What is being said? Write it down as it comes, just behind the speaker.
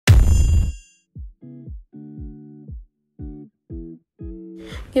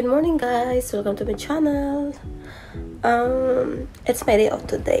Good morning, guys. Welcome to my channel. It's my day off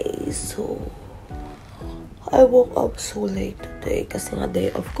today, so I woke up so late today kasi nga day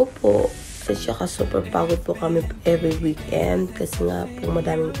off ko po. At saka super pagod po kami every weekend kasi nga po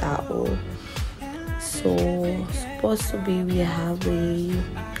madaming tao. So supposed to be we have a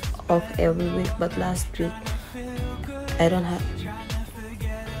off every week, but last week I don't have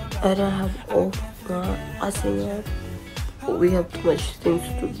off kasi nga we have too much things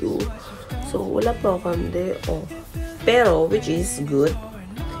to do. So wala pa akong day off. Pero which is good.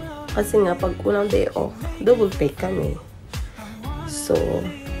 Kasi nga pag unang day off, double pay kami. So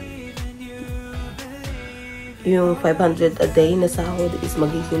yung 500 a day na sahod is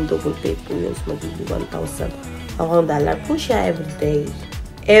magiging double pay po yun. So magiging 1,000 dollar po siya every day.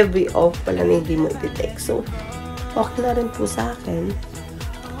 Every off pala na hindi mo iti-take. So okay na rin po sa akin.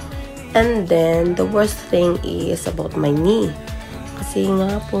 And then, the worst thing is about my knee. Kasi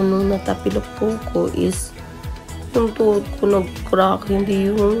nga po, nung natapilok po ko is yung tuhod ko nag-crack,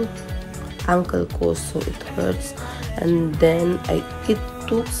 hindi yung ankle ko. So, it hurts. And then, it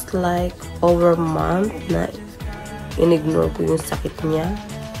took like over a month na in-ignore ko yung sakit niya.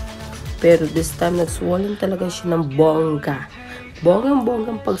 Pero this time, nag-swollen talaga siya ng bongga.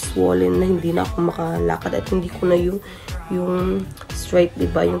 Bonggang pag-swollen na hindi na ako makalakad at hindi ko na yung straight,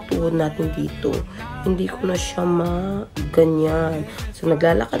 diba, yung tuhod natin dito. Hindi ko na siya ganyan. So,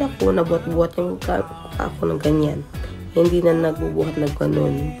 naglalakad ako, nabuhat-buhat yung ako ng ganyan. Hindi na nagbubuhat na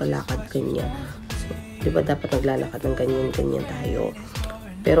gano'n yung palakad ganyan. So, diba, dapat naglalakad ng ganyan tayo.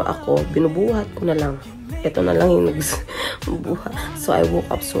 Pero ako, binubuhat ko na lang. Ito na lang yung nagbubuhat. So, I woke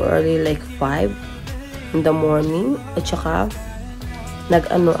up so early, like 5 in the morning. At saka,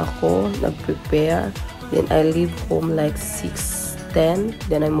 nag-prepare. Then I leave home like 6:10.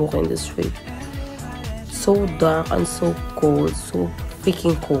 Then I'm walking the street. So dark and so cold. So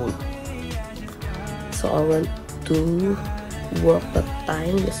freaking cold. So I went to work that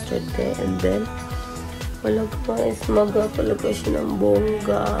time yesterday. And then, wala guys, maga talaga siya ng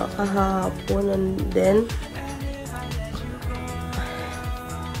bongga kahapon. And then,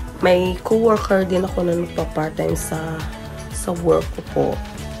 may co-worker din ako na nagpa-part-time sa work ko po.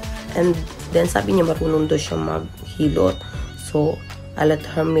 And then sabi niya marunong daw siya maghilot. So I let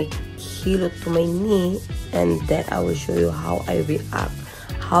her make hilot to my knee, and then I will show you how I react,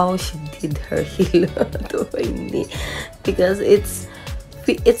 how she did her hilot to my knee, because it's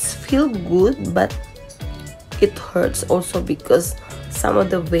feel good, but it hurts also because some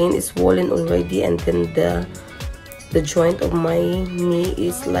of the vein is swollen already, and then the joint of my knee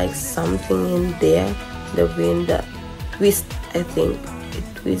is like something in there, the vein that twist, I think it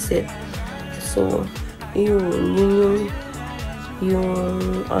twisted. So yung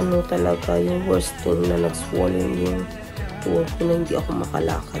ano talaga, yung worst thing na nag-swollen yung tuhod ko na hindi ako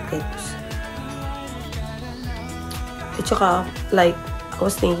makalakad guys. At saka like I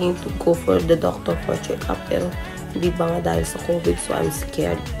was thinking to go for the doctor for check-up, pero hindi ba nga dahil sa COVID, so I'm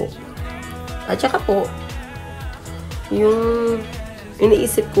scared po. At saka po yung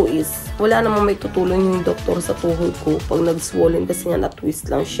iniisip ko is wala namang may tutulong yung doktor sa tuhod ko pag nag-swollen kasi nga na-twist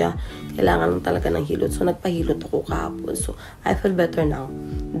lang siya. Kailangan lang talaga ng hilot. So, nagpahilot ako kahapon. So, I feel better now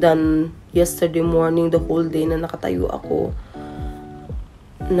than yesterday morning, the whole day na nakatayo ako,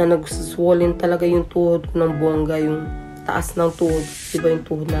 na nag-swollen talaga yung tuhod ko ng bongga, yung taas ng tuhod. Diba yung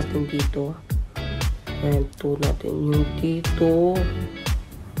tuhod natin dito? Ayan, tuhod natin. Yung dito,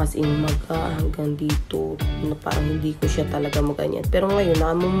 as in maga hanggang dito, na parang hindi ko siya talaga maganyan. Pero ngayon,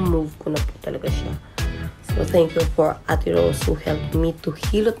 nakamove ko na po talaga siya. So, thank you for Ate Rose who helped me to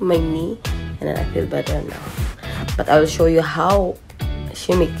heal my knee, and then I feel better now. But I will show you how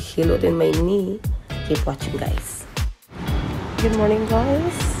she make heal in my knee. Keep watching, guys. Good morning,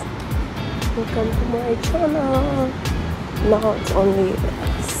 guys. Welcome to my channel. Now, it's only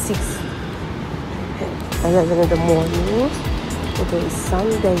 6:11 in the morning. Today is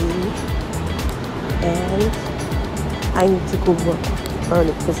Sunday, and I need to go work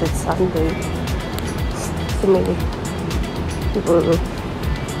early because it's Sunday. So many people go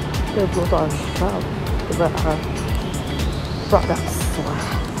to our shop to buy our products, so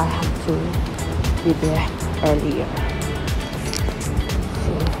I have to be there earlier.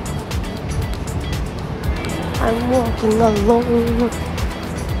 So I'm walking alone,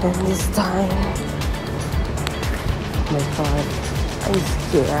 and this time, oh my God, I'm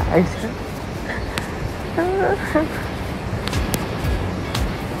scared.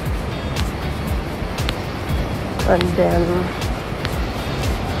 And then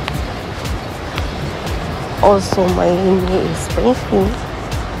also my knee is painful.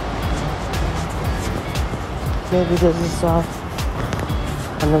 Maybe this is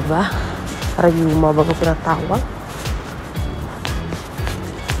Ano ba? Rayuma ba ko pinatawag?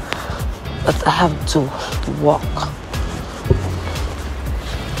 But I have to walk.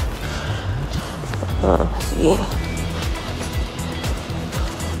 See?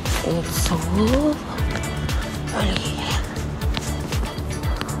 It's so early.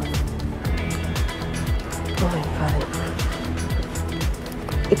 Oh my god.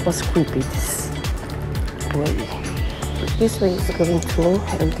 It was creepy, this way. This way is going to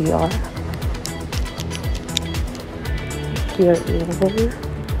NTR. Here in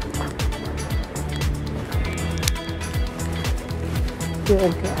here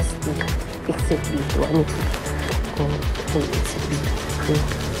NTR exit B2. I need to go to exit B2.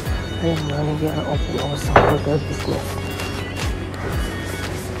 I don't know, they are open also for their business.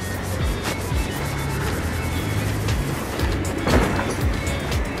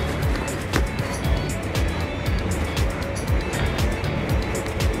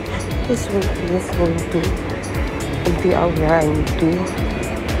 This way is going to NTR where I need to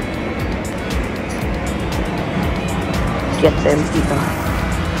get the MTR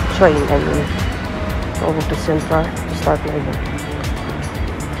train, I mean, over to Central to start my work.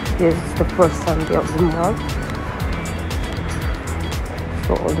 This is the first Sunday of the month,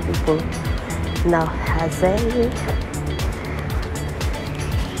 so all the people now has a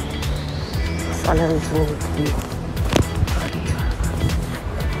salary to be.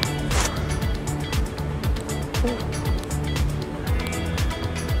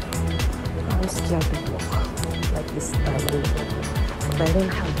 I'm scared to walk like this time, but I don't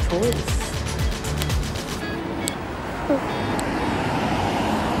have choice.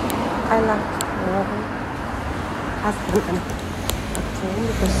 I like husband and a friend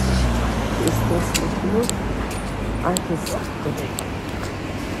because he is close with me and he's today.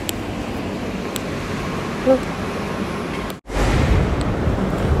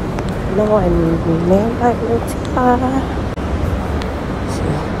 Now I'm in mail by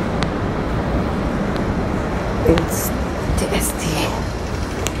it's TST.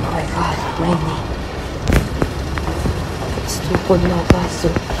 Oh my god, my knee. It's too cold now, guys. So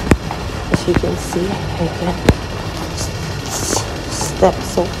as you can see, I can step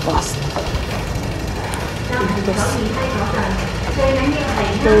so fast.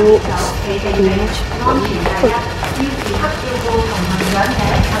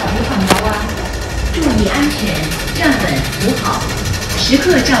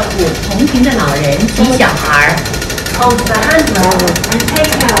 Hold the handrail and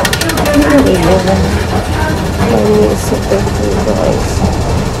take out children and my knee is so painful, guys.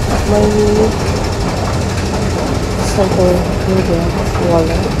 My knee is something really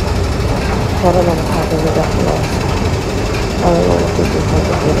swollen. I don't know what happened with that loss. I don't know what to do how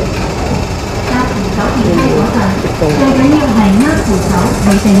to get it.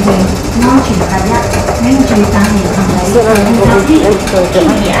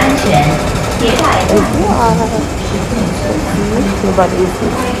 Nobody is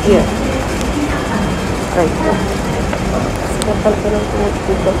here. Right now. Kapal ka ng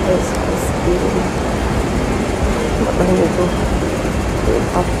tumututok guys. But I need to do it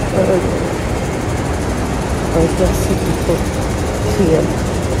after. I can see people here.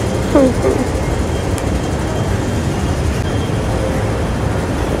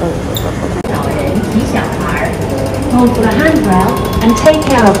 Hold the handrail and take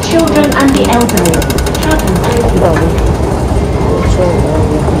care of children and the elderly.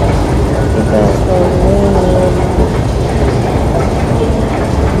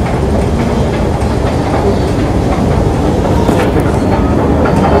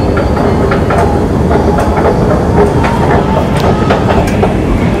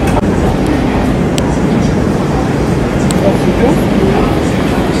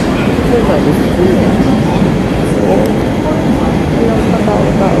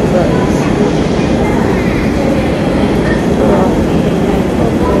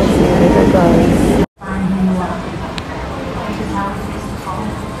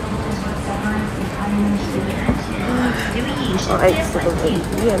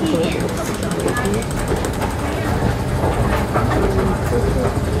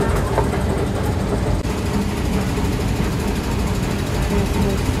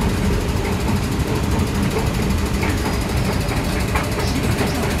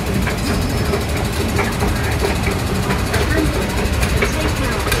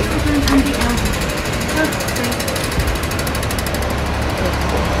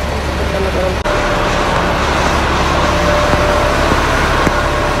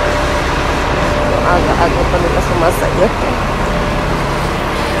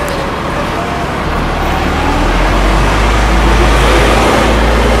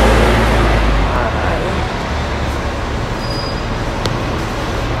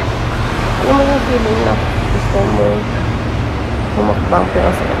 Bumpy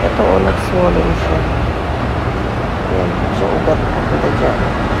ang sakit. Ito, nag-swollen siya. Yan, yung ugat ako na dyan.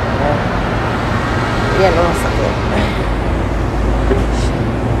 Yan ang sakit.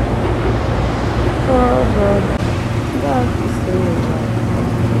 Oh, God. God is doing well.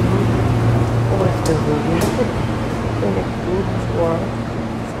 What's the review? In a good one.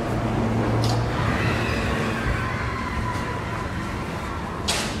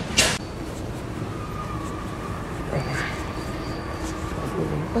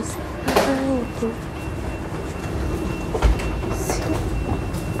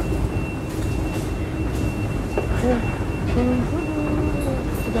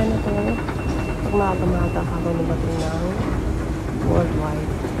 Pag maaga-maaga ka lumating ng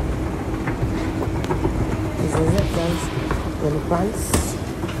worldwide. This is it, guys. Little plants.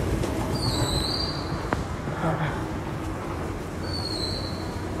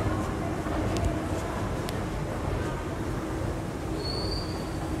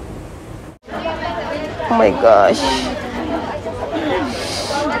 Oh my gosh.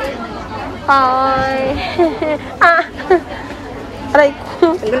 Hi. Aray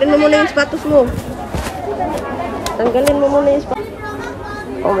ko. Tanggalin mo muna yung sapatos mo. Tanggalin mo muna yung sapatos.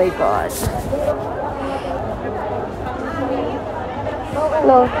 Oh my God.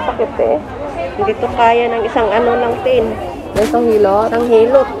 No, sakit eh. Hindi to kaya ng isang ano ng tin. Isang hilot? Isang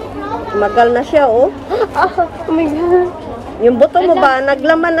hilot. Magal na siya, oh. Oh my God. Yung buto mo ba,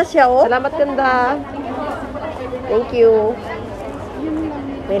 naglaman na siya, oh. Salamat, ganda. Thank you.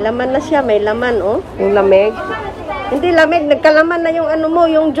 May laman na siya, may laman, oh. Yung lamig? Hindi lamig, nagkalaman na yung ano mo,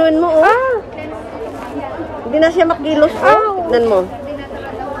 yung joint mo, oh. Ah. Hindi na siya makilos, oh. Tignan mo.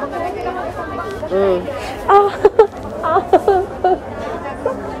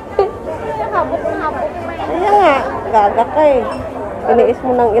 Kaya nga, gaga ka eh. Iniis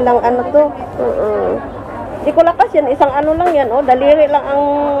mo ng ilang ano to. Hindi ko lakas yan, isang ano lang yan, oh. Daliri lang ang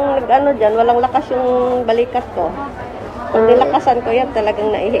nag-ano dyan, walang lakas yung balikat ko. Kung nilakasan ko yan,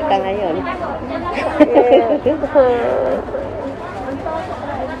 talagang naihi ka ngayon.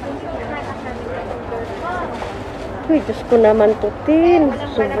 Uy, Diyos ko naman to, Tin.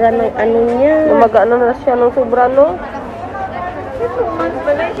 Sobra ng ano niya. Mag-ano na siya ng sobra, no? 2 months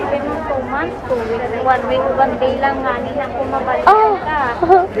pala, sige mo 2 months, 2 weeks, 1 week, 1 day lang nga nila kumabalik ka.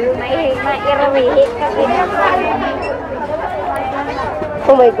 Mairawihi ka.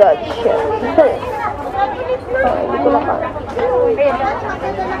 Oh my God, shit. Hindi ko lang ka.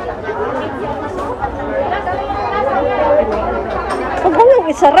 Huwag mo lang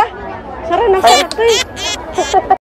isara. Sara na sara to eh.